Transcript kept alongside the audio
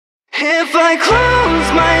If I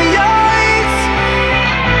close my eyes,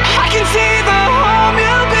 I can see the home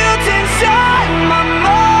you built inside my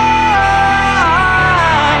mind,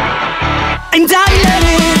 and I let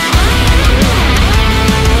it.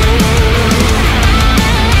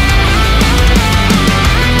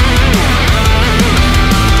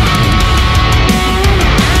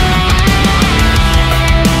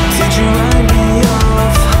 Did you write me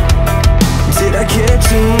off? Did I care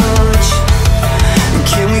too much?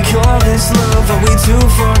 Can we call this love? Are we too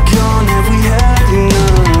far gone? Have we had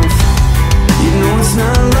enough? You know it's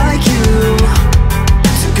not like you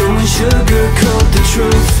to go and sugarcoat the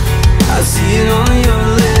truth. I see it on your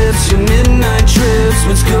lips, your midnight trips.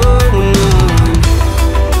 What's going on?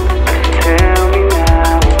 Tell me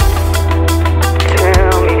now,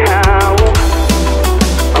 tell me how.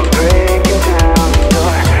 I'm breaking down,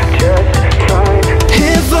 you're just fine.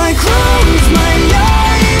 If I close my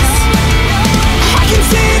eyes, I can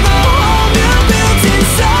see the home you built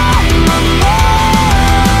inside.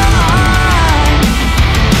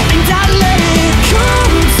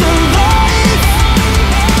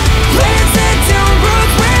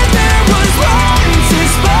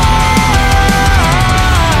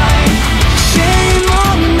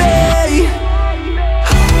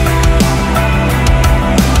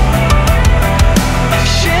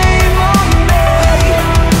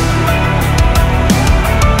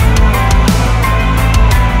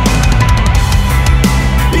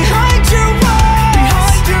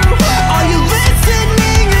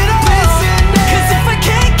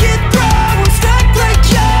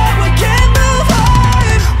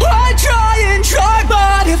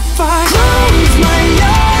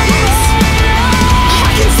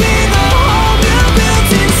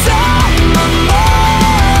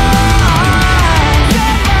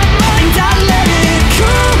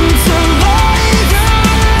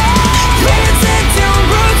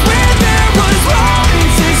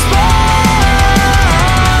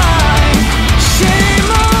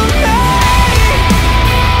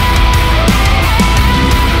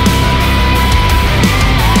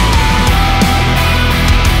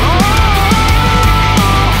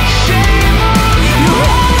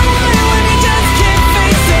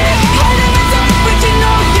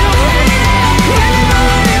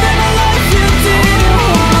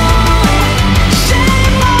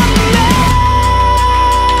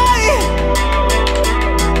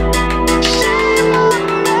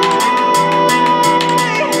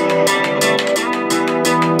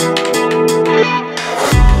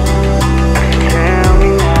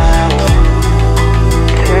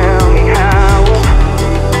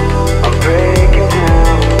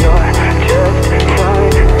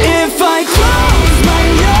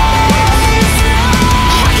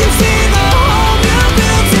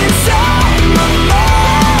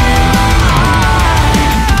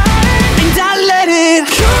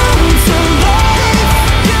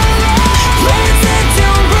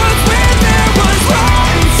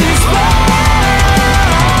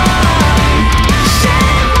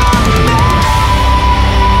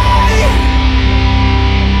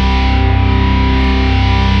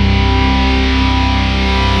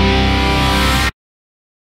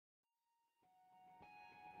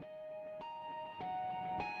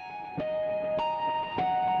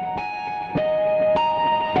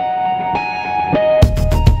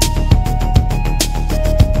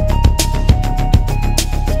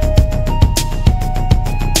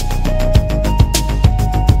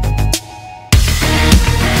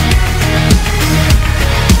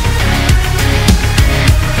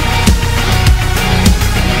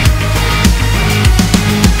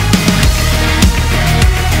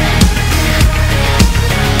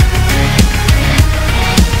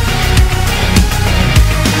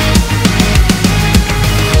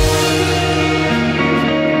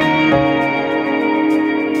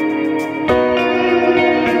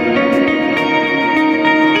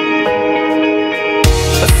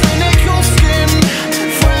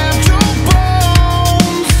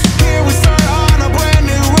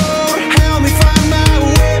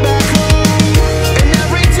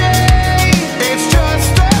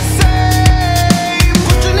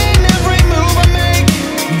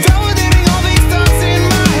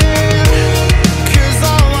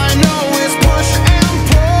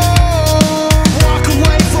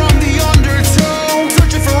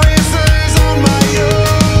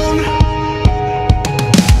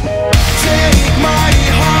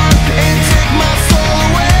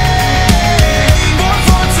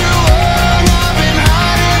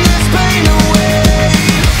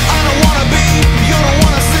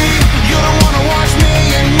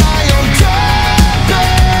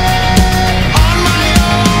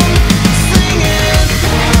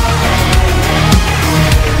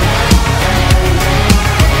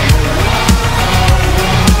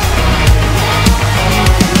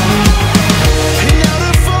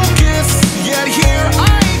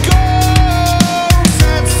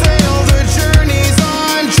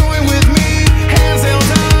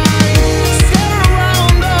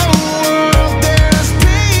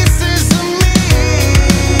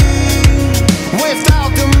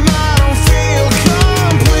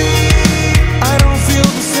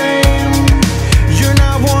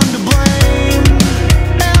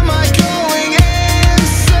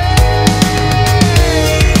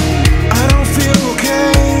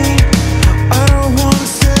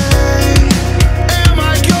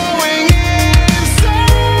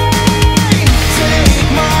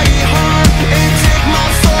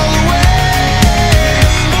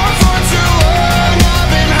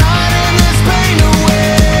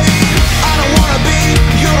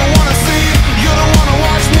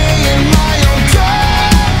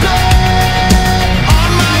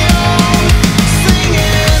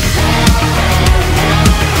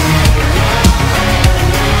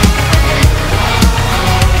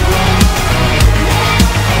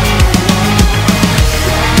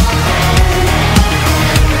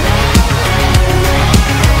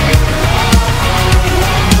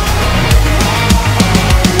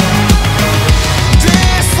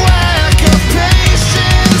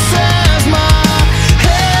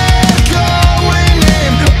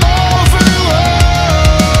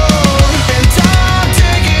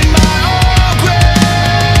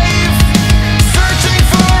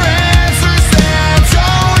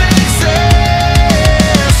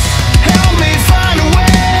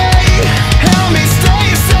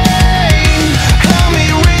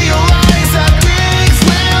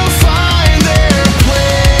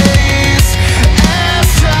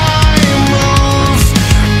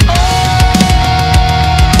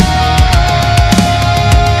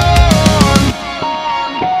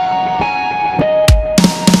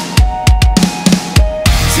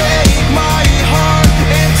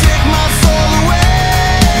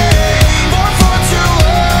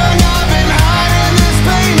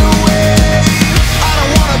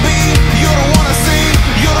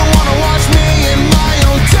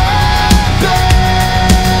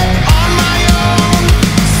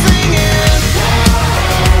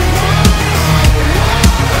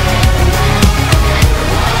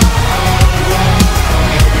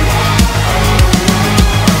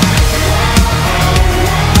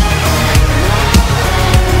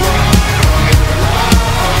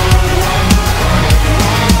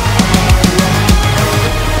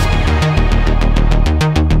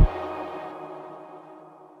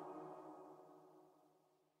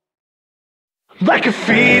 like a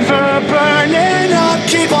fever burning up.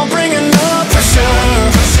 Keep on bringing the pressure.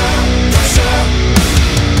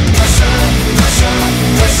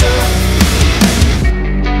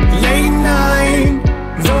 Late night,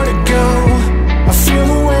 vertigo, I feel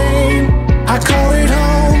the weight, I call it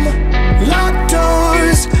home. Locked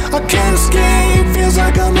doors, I can't escape, feels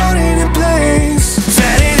like I'm running in place.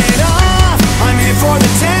 Setting it off, I'm here for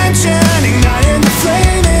the tension, igniting the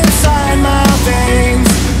flame inside my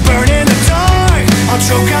veins. Burning the dark, I'll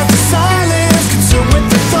choke out the silence, consumed with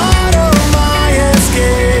the thought of my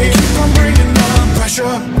escape. Keep on bringing the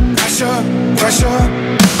pressure, pressure, pressure.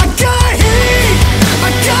 I got heat, I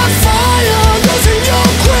got fire, losing your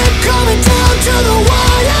grip, coming down to the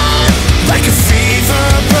wire. Like a fever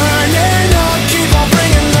burning up, keep on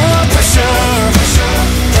bringing the pressure, pressure,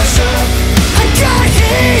 pressure. I got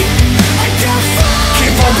heat, I got fire,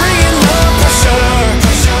 keep on bringing the pressure,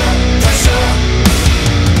 pressure, pressure,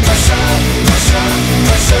 pressure, pressure,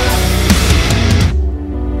 pressure.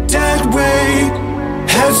 Dead weight,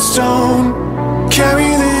 headstone,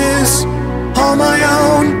 carry this on my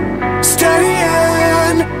own. Steady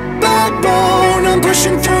and backbone, I'm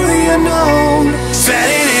pushing through the unknown.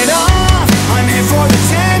 Setting it off, I'm here for the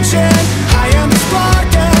tension. I am the spark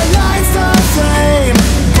that lights the flame.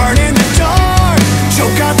 Burning the dark,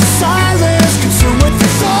 choke out the silence, consumed with the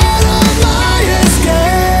thought of my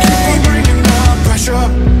escape. Keep on bringing the pressure,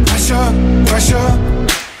 pressure, pressure,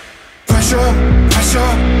 pressure,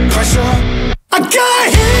 pressure, pressure. I got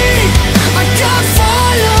heat, I got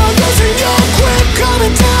fire, losing your grip,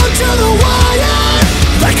 coming down to the wire.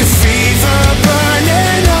 Like a fever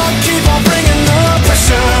burning up, keep on bringing the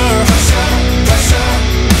pressure, pressure, pressure.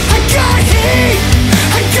 I got heat,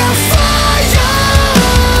 I got fire.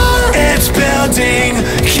 It's building,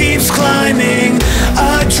 keeps climbing,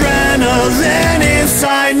 adrenaline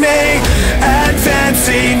inside me,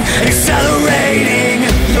 advancing, accelerating.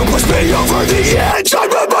 You push me over the edge,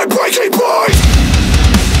 I'm at my breaking point.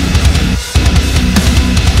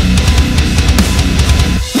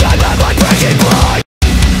 I'm at my breaking point.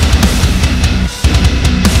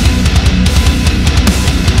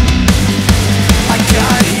 I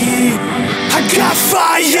got heat, I got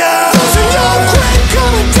fire. Losing your grip,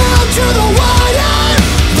 coming down to the wire.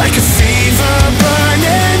 Like a fever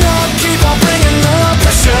burning up, keep on bringing the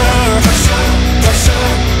pressure, pressure, pressure.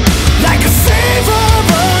 Like a fever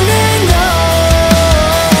burning up.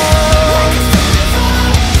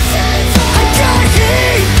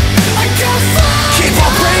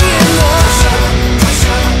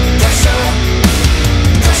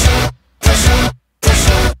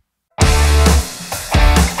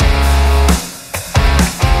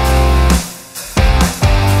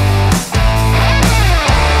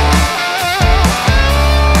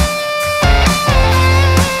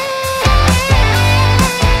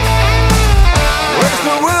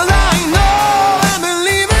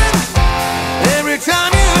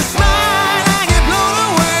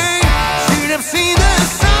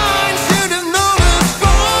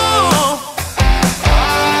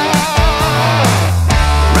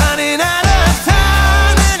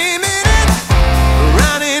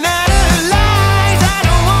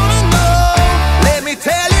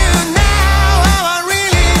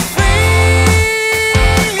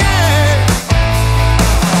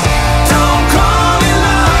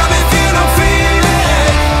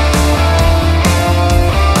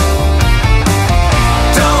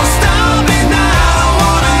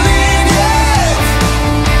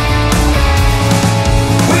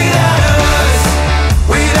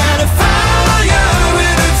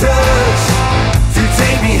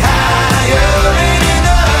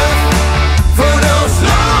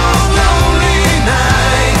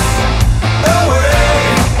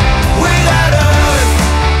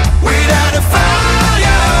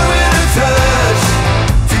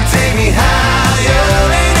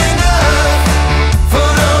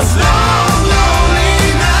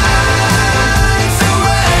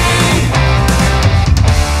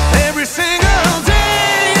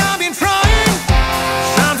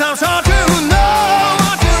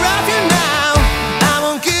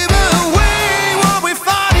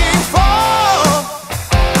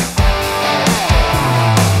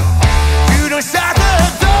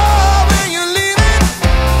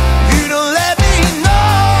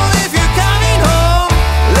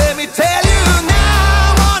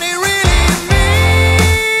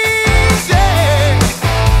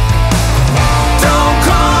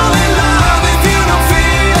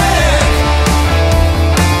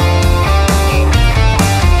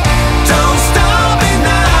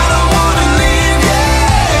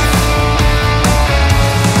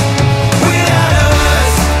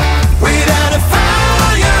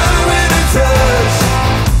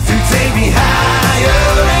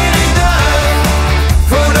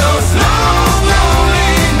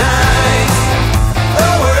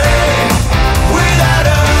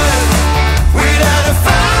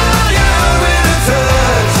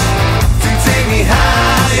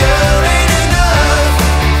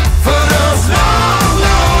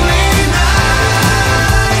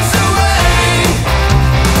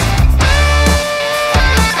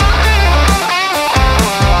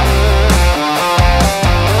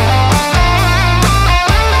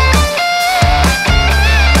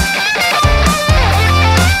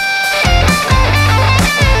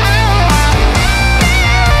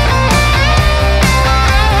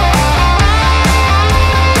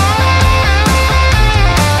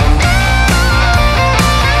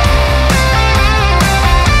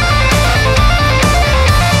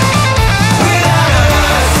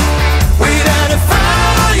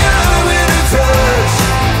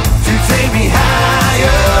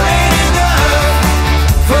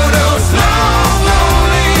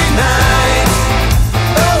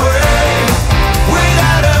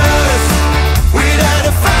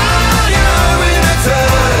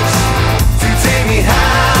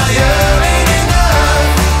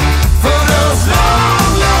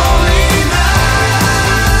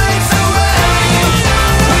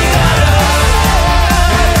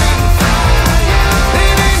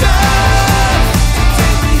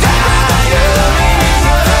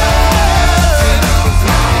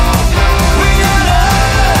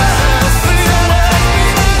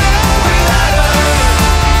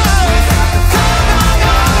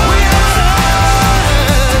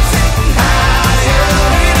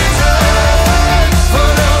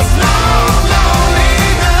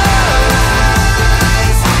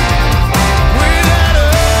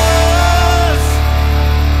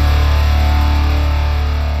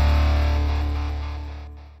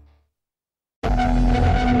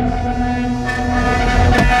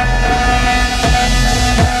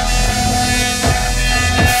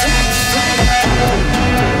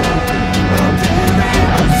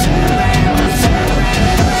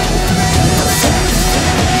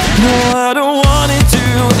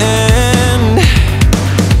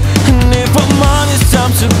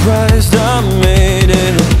 realized I made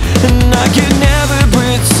it, and I can never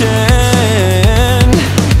pretend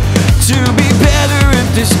to be better at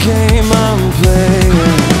this game I'm playing.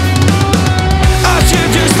 I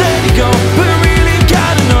should just let it go, but I really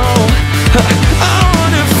gotta know. I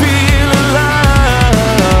wanna feel alive,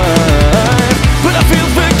 but I feel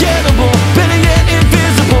forgettable, better yet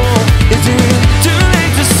invisible. Is it too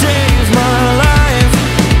late to save my life?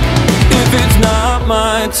 If it's not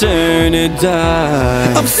my turn to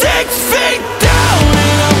die, I'm 6 feet down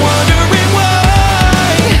and I'm wondering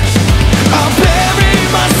why I bury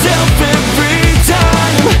myself every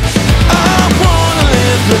time. I wanna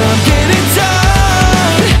live but I'm getting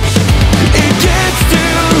tired. It gets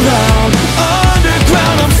too loud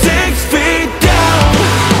underground. I'm 6 feet down.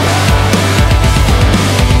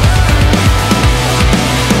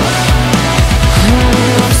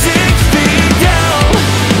 I'm 6 feet down.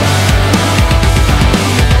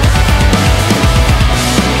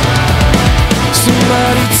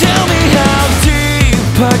 Somebody tell me how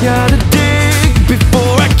deep I gotta dig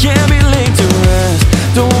before I can be laid to rest.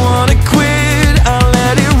 Don't wanna quit, I'll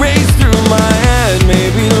let it race through my head.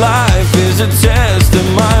 Maybe life is a test,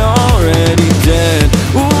 am I already dead?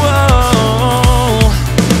 Whoa.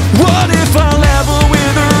 What if I level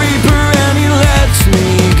with a reaper and he lets me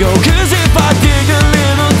go? 'Cause if I dig a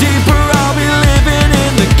little deeper I'll be living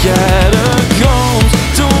in the catacombs.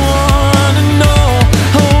 Don't wanna know,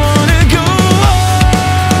 I wanna go home.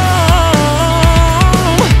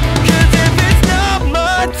 'Cause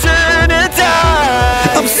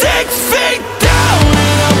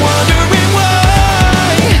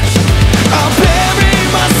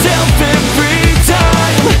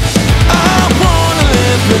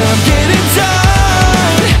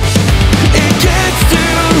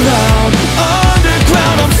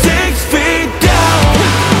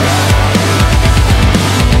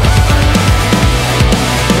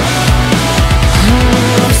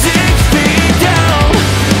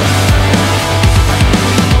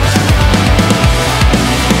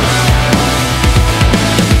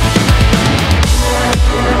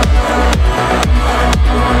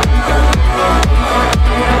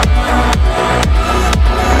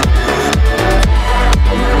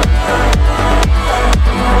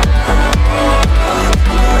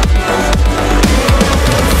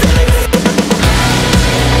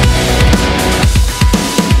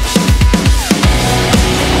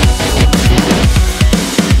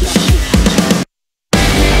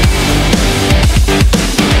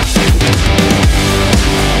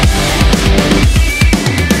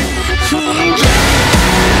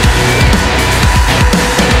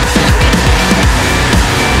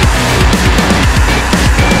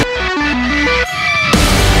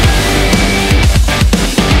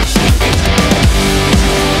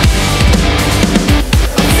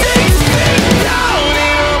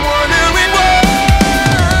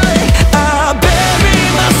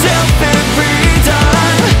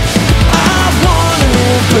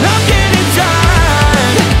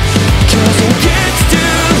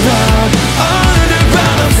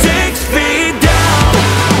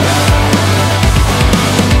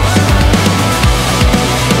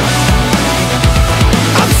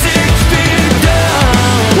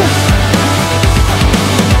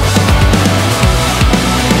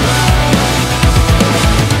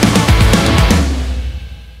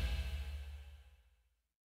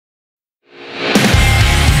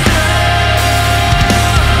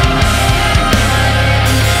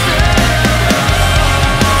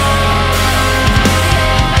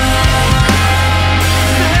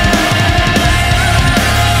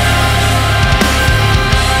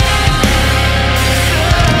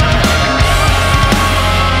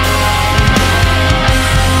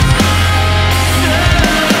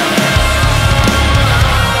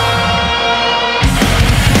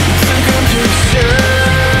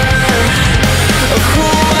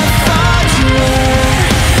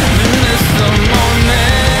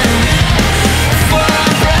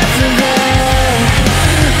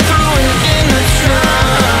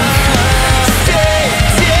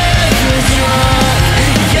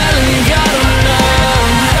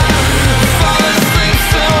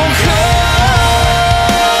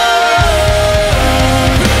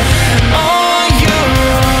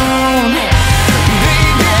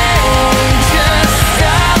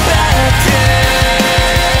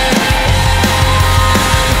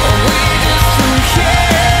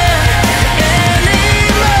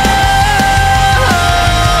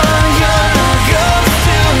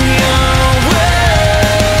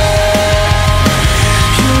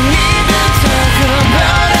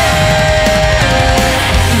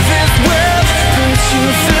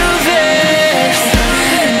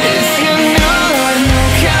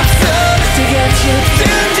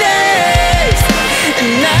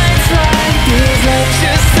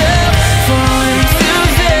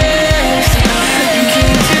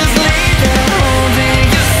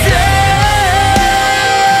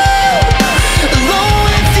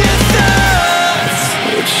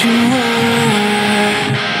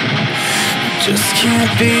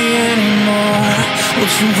can't be anymore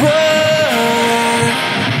what you were.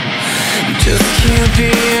 You just can't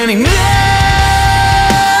be anymore.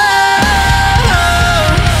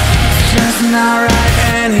 It's just not right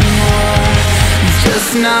anymore. It's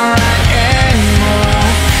just not right anymore.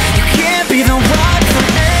 You can't be the one for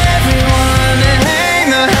everyone to hang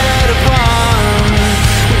their head upon,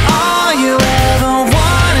 when all you ever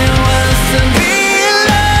wanted was to be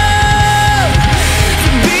loved, to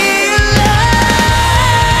be loved.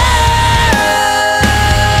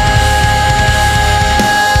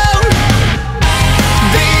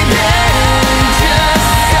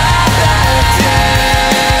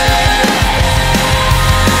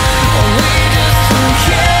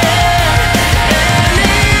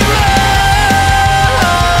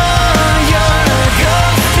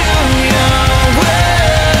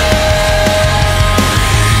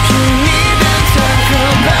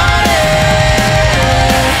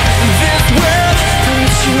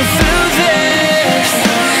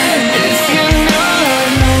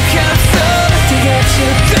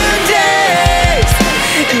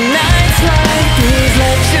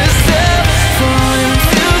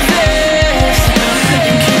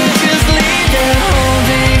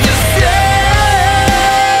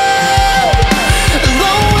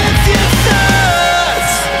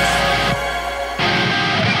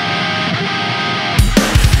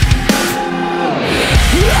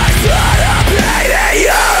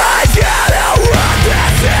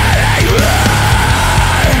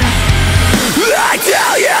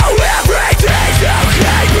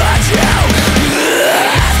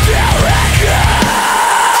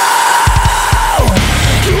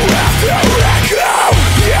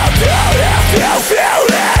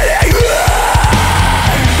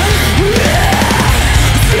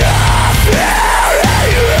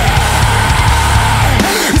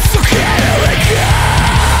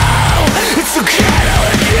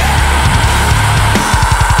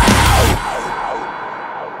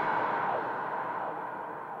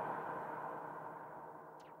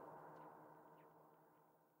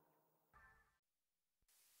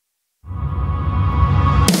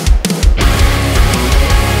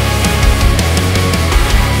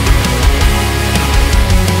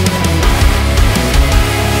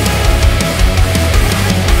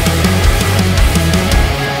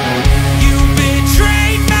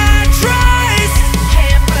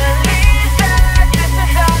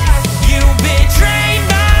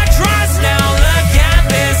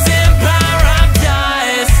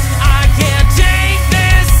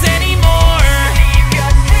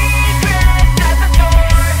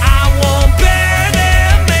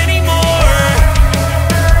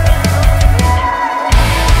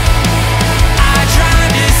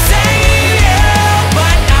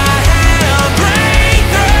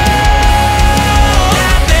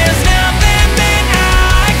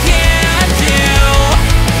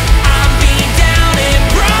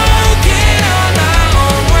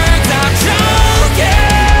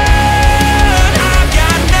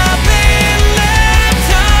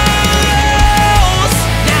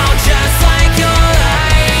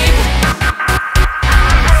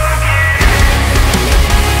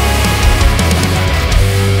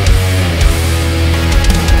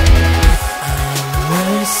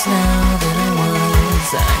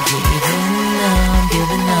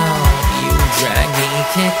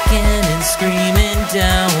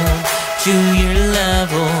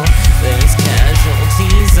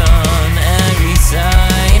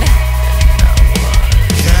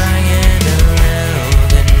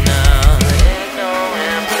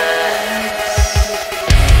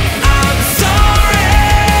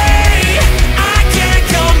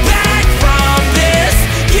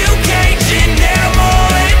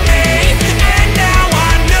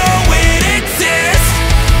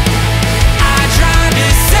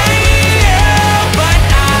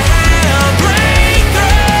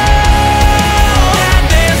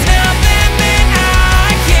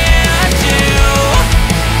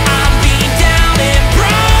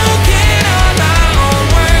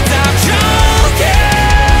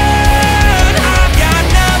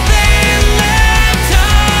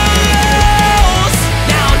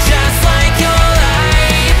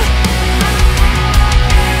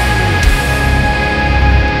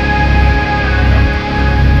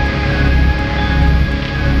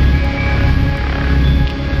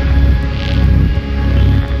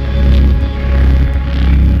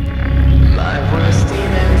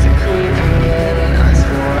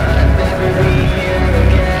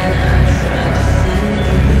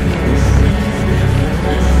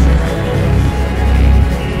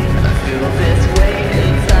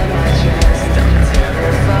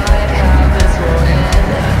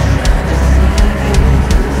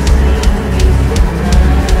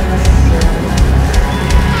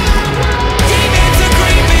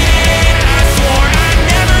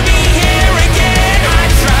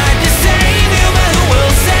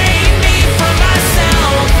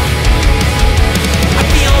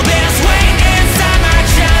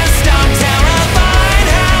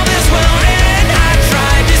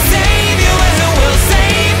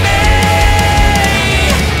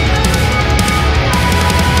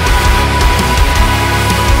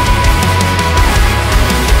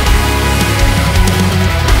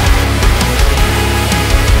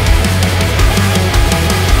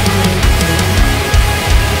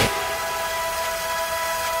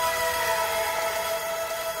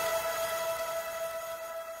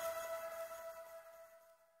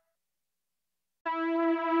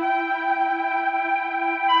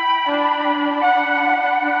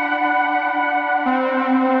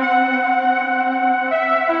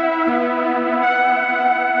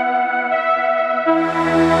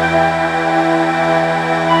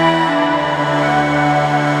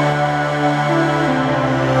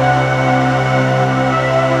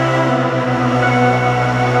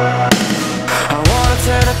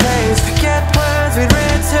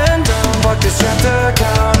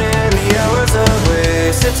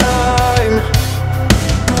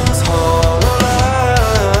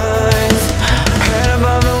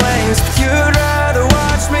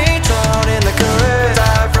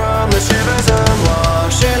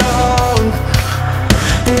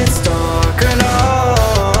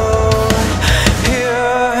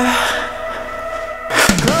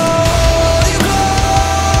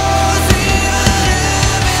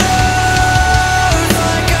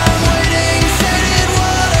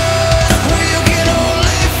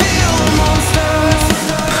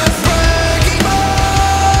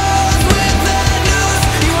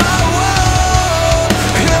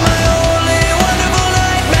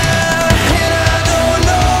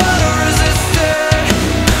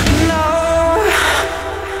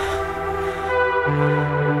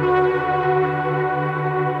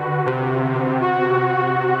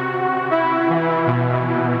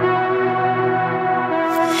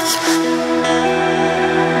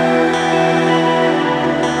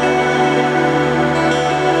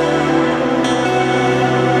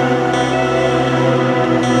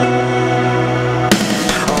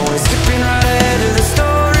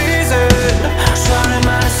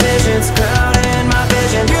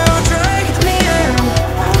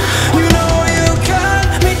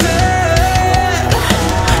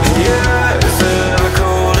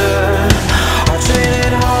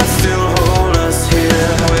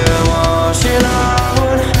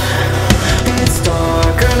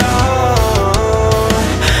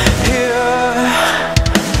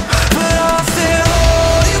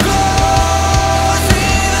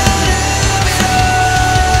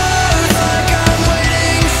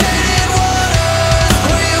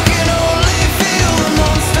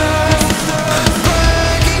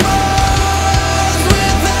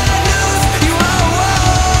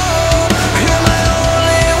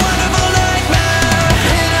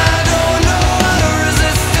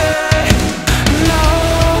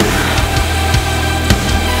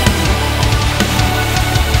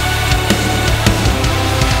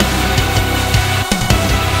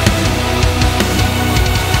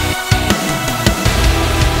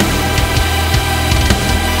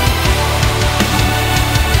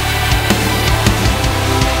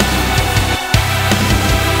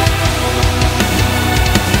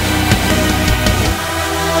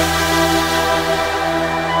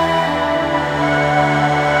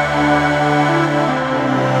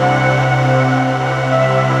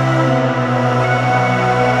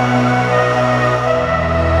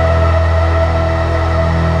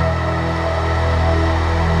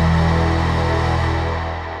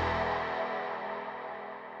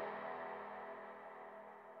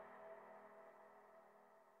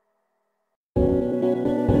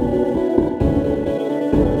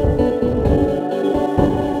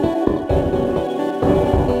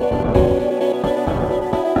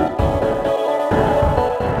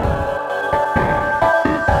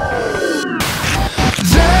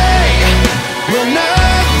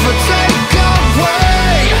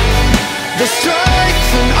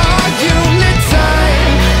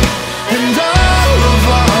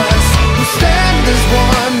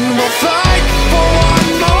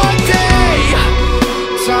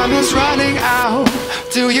 is running out.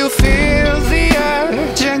 Do you feel the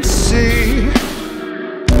urgency?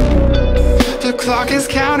 The clock is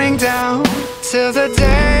counting down till the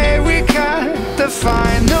day we cut the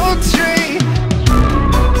final tree.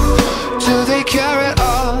 Do they care at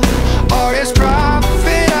all, or is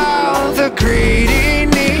profit all the greedy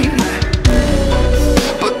need?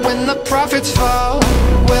 But when the profits fall,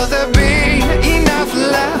 will there be enough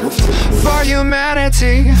left for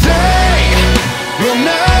humanity? They will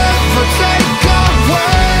never take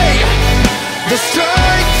away the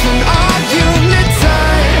strength in our unity.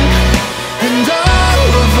 And all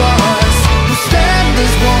of us who stand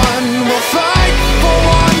as one will fight for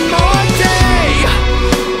one more day.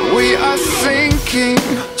 We are sinking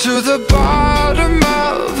to the bottom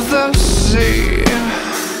of the sea.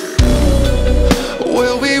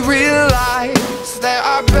 Will we realize there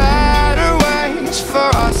are better ways for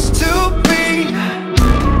us to be?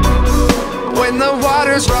 When the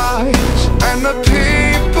waters rise and the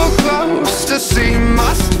people close to sea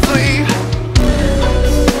must flee,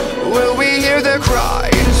 will we hear their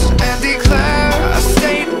cries and declare a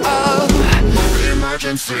state of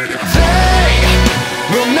emergency? They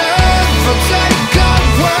will never take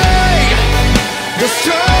away the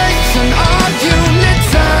strength in our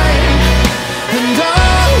unity. And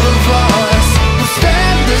all of us who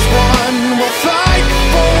stand as one will fight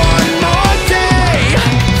for one more day.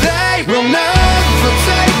 They will never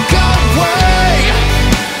take away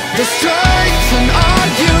the strength in our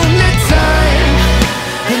unity.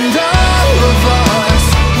 And all of us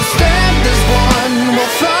who stand as one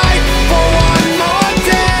will fight for one more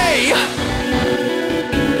day.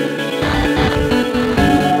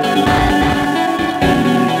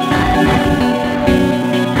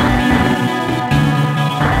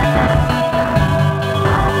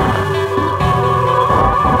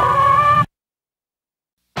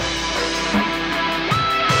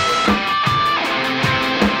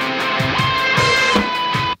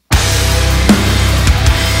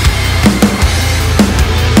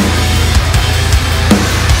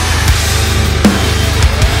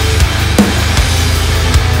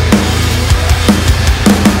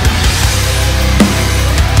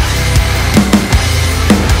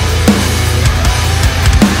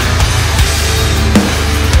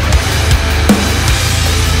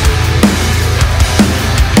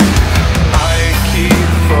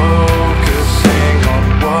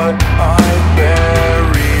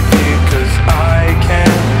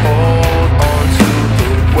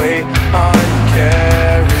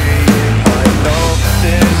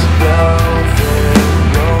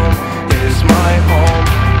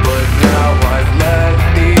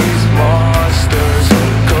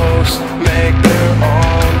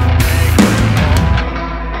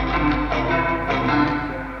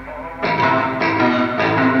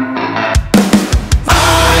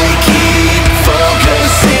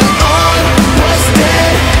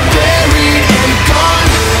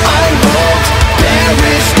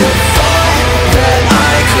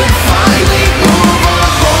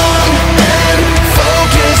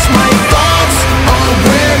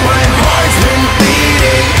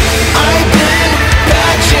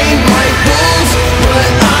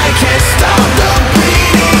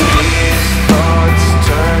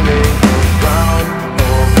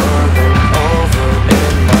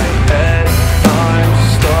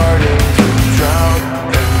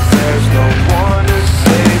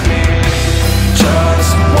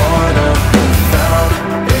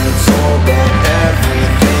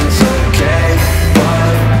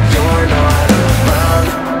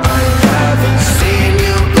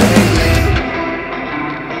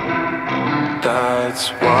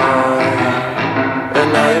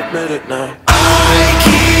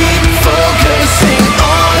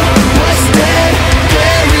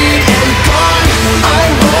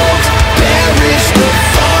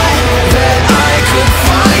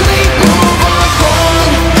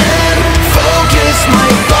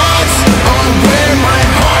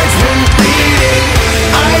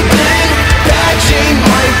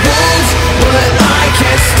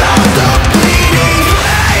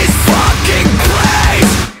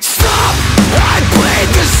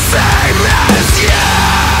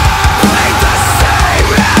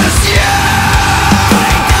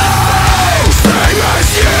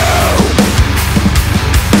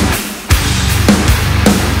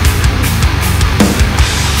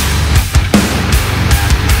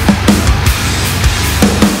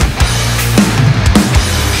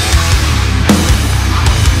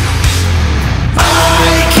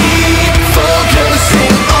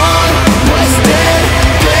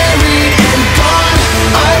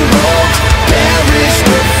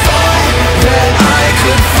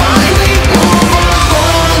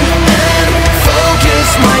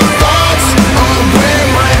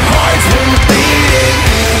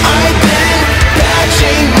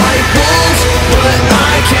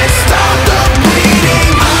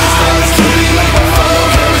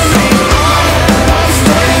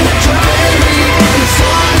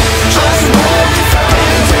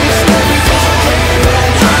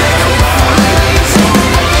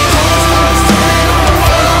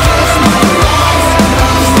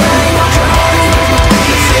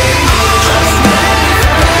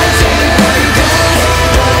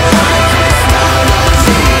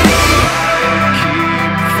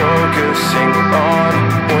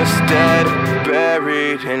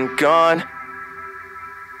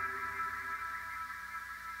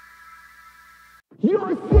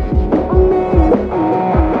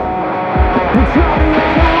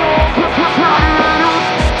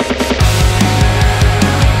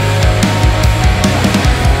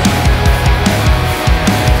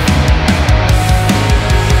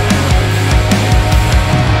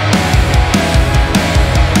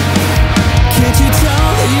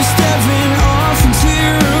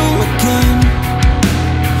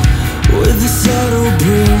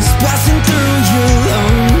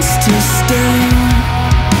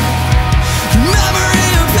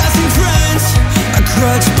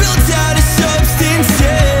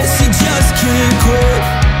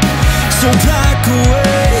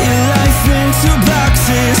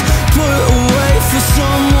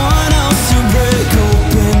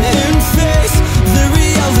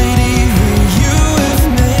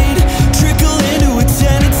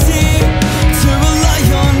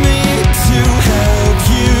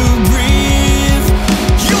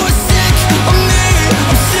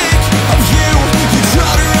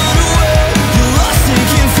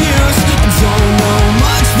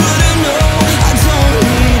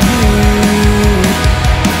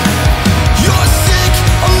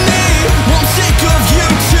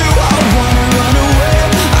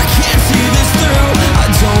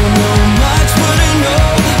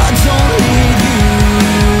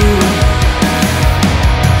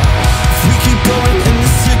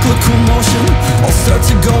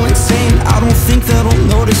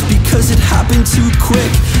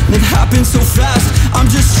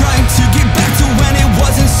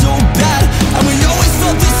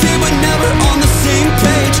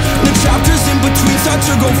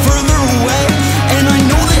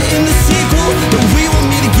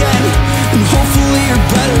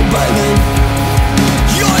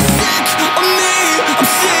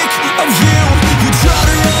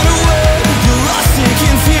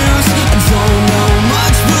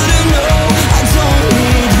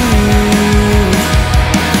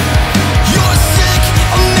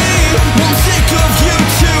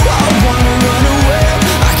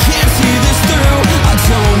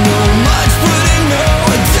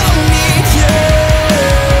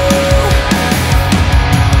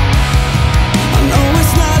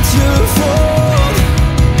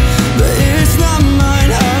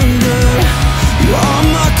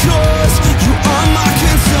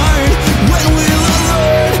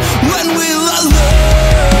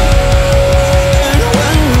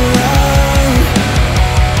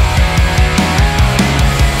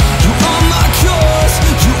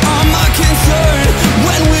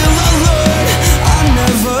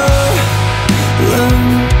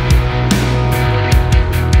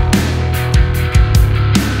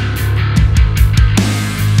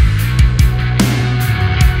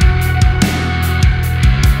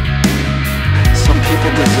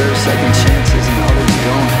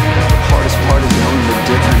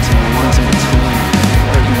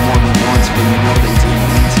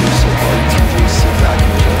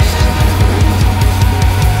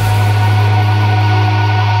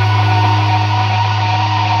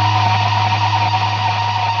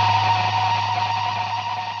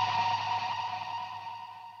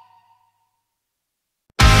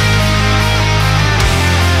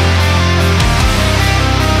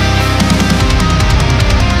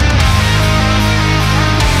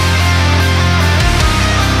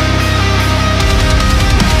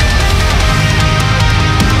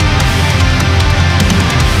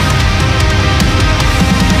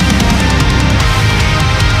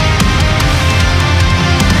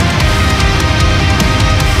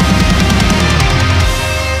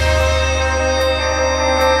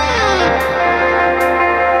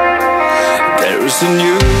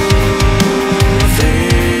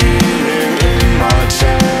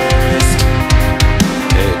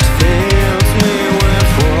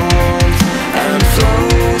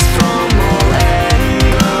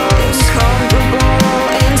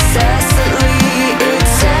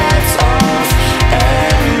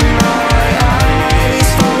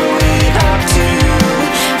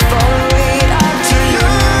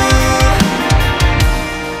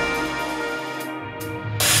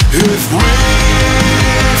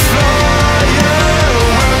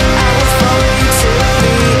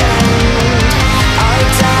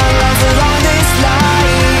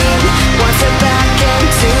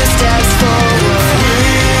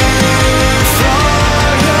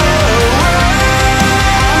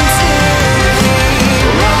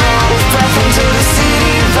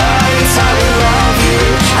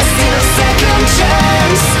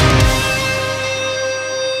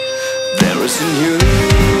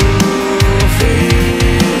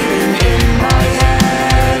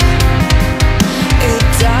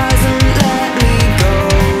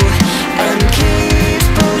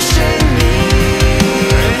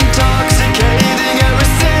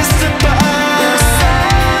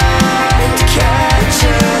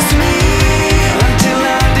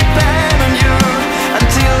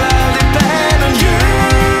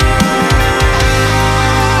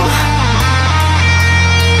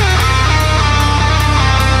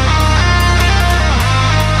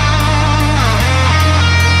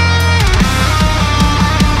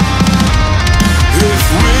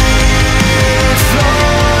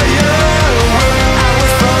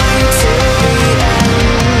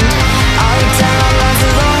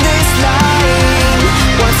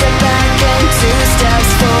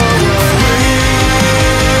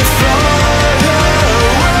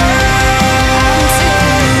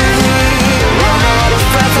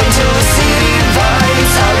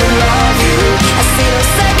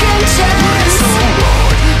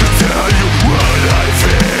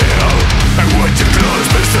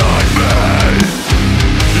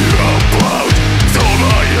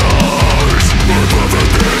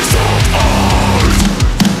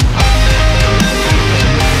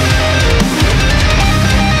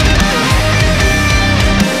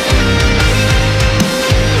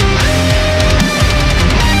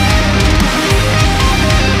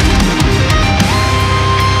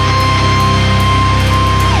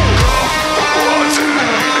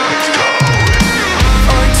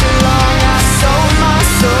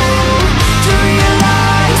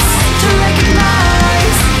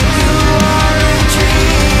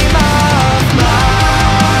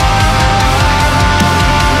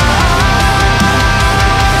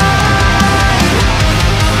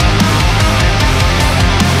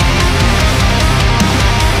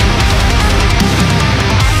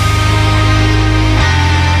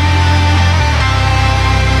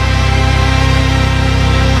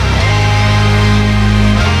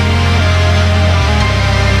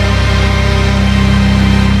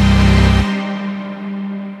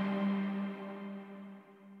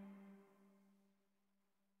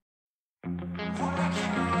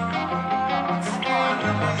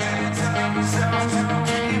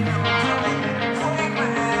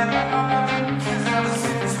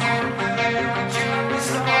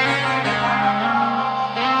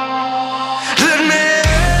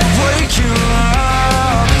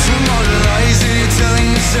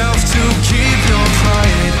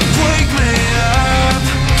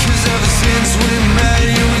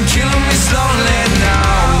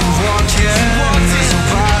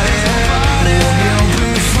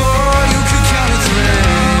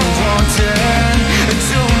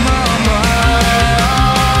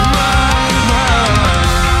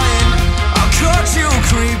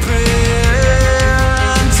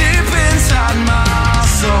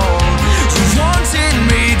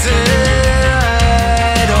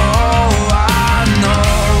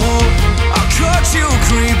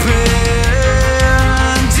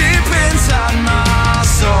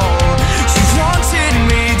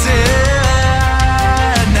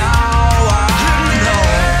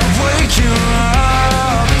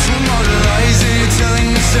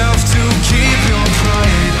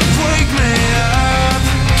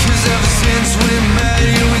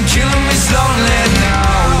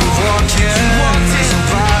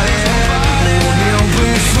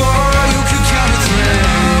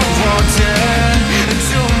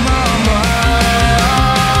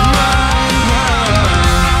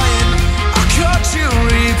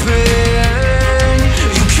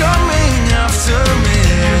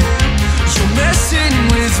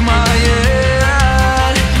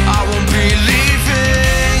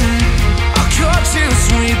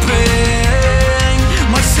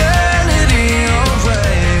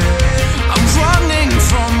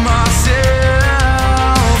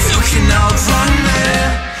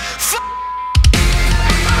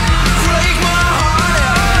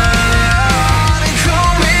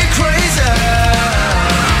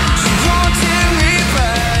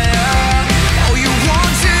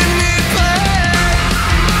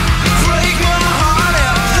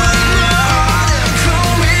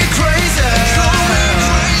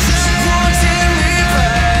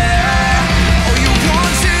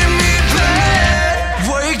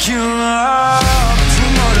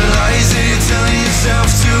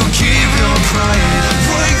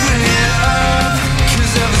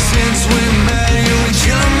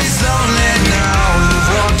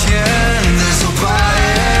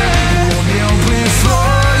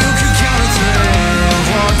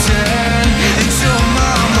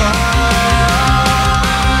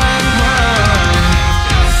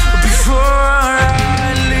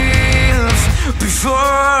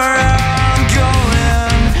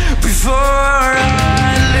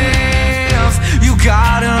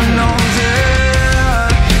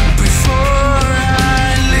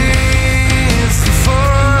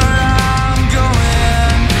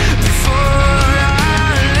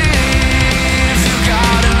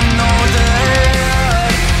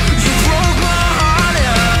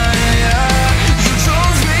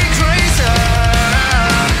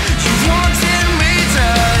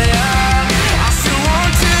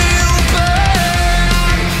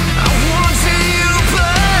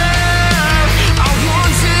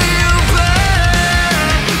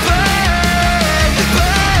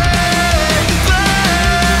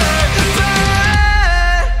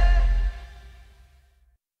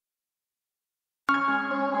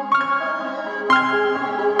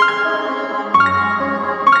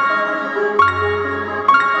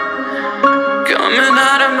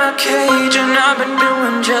 cage and I've been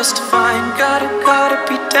doing just fine. Gotta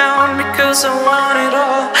be down because I want it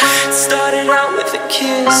all. It started out with a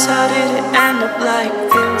kiss, how did it end up like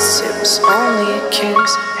this? It was only a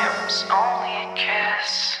kiss. It was only a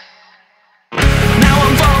kiss. Now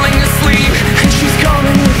I'm falling asleep and she's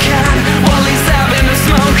calling the cab while he's having a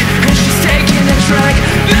smoke and she's taking a drag.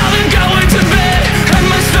 Now I'm going to bed and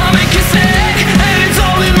my stomach is sick and it's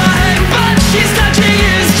all in my head, but she's touching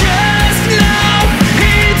his chest. Now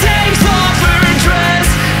he takes off her dress.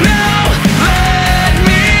 Now let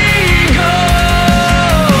me go.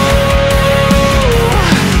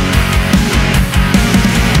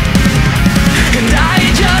 And I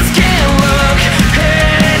just can't look,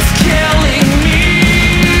 it's killing me.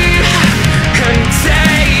 I'm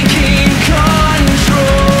taking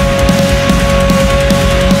control.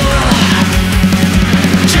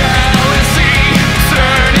 Jealousy,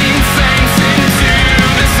 turning saints into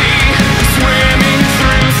the sea, swimming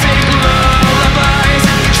through sick lullabies,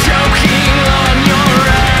 choking on your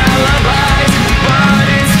alibis. But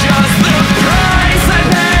it's just the price I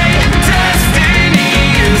pay. Destiny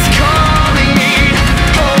is calling me.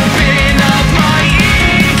 Open up my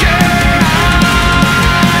eager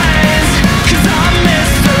eyes, 'cause I'm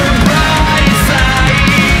Mr. Brightside.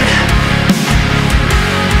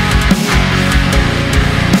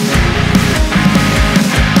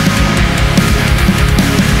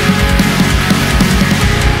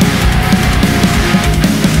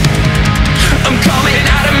 I'm coming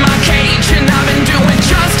out of my cage and I've been doing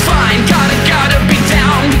just fine. Gotta be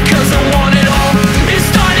down because I want it all. It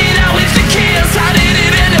started out with a kiss, how did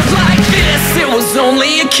it end up like this? It was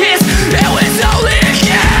only a kiss, it was only a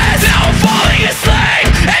kiss. Now I'm falling asleep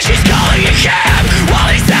and she's calling a cab while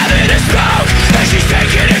he's having a smoke and she's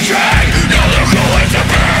taking a drag. Now they're going to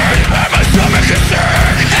bed and my stomach is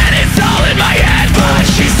sick and it's all in my head, but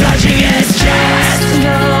she's touching his chest.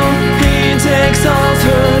 Now he takes off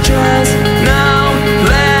her dress. Now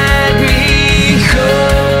let me go.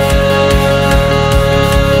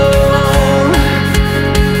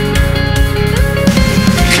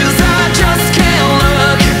 'Cause I just can't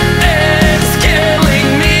look, it's killing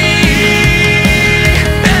me.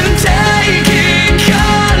 I'm taking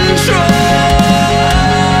control.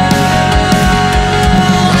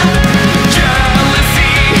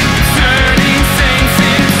 Jealousy, turning saints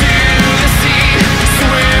into the sea,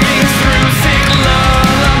 swimming through sick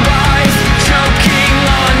lullabies, choking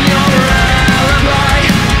on your alibi.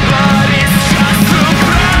 But it's just the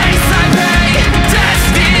price I pay.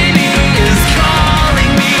 Destiny is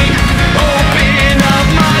calling me. Open up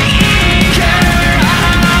my eager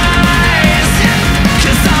eyes,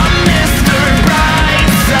 'cause I'm Mr.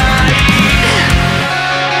 Brightside.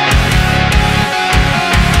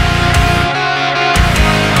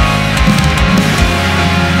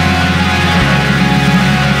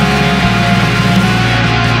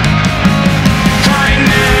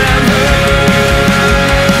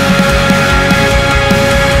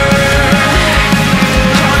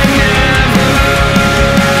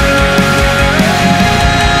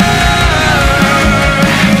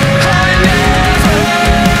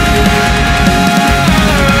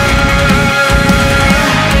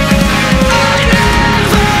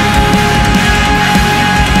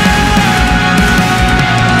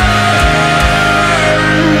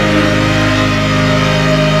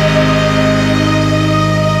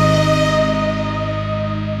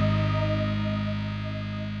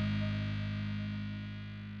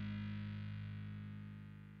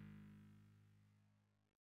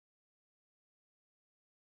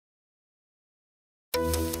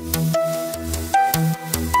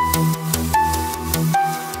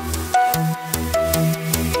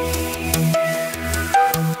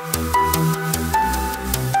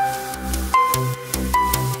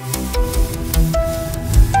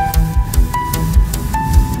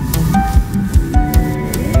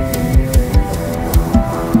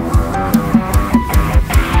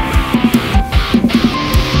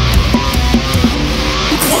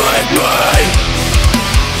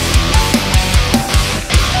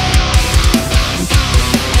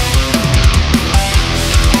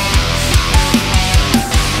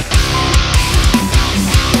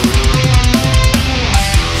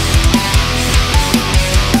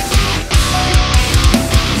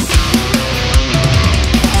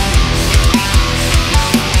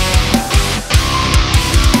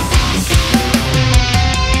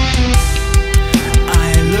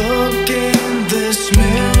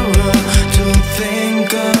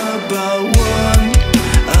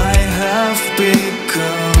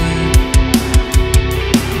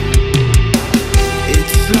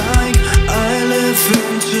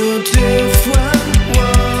 today.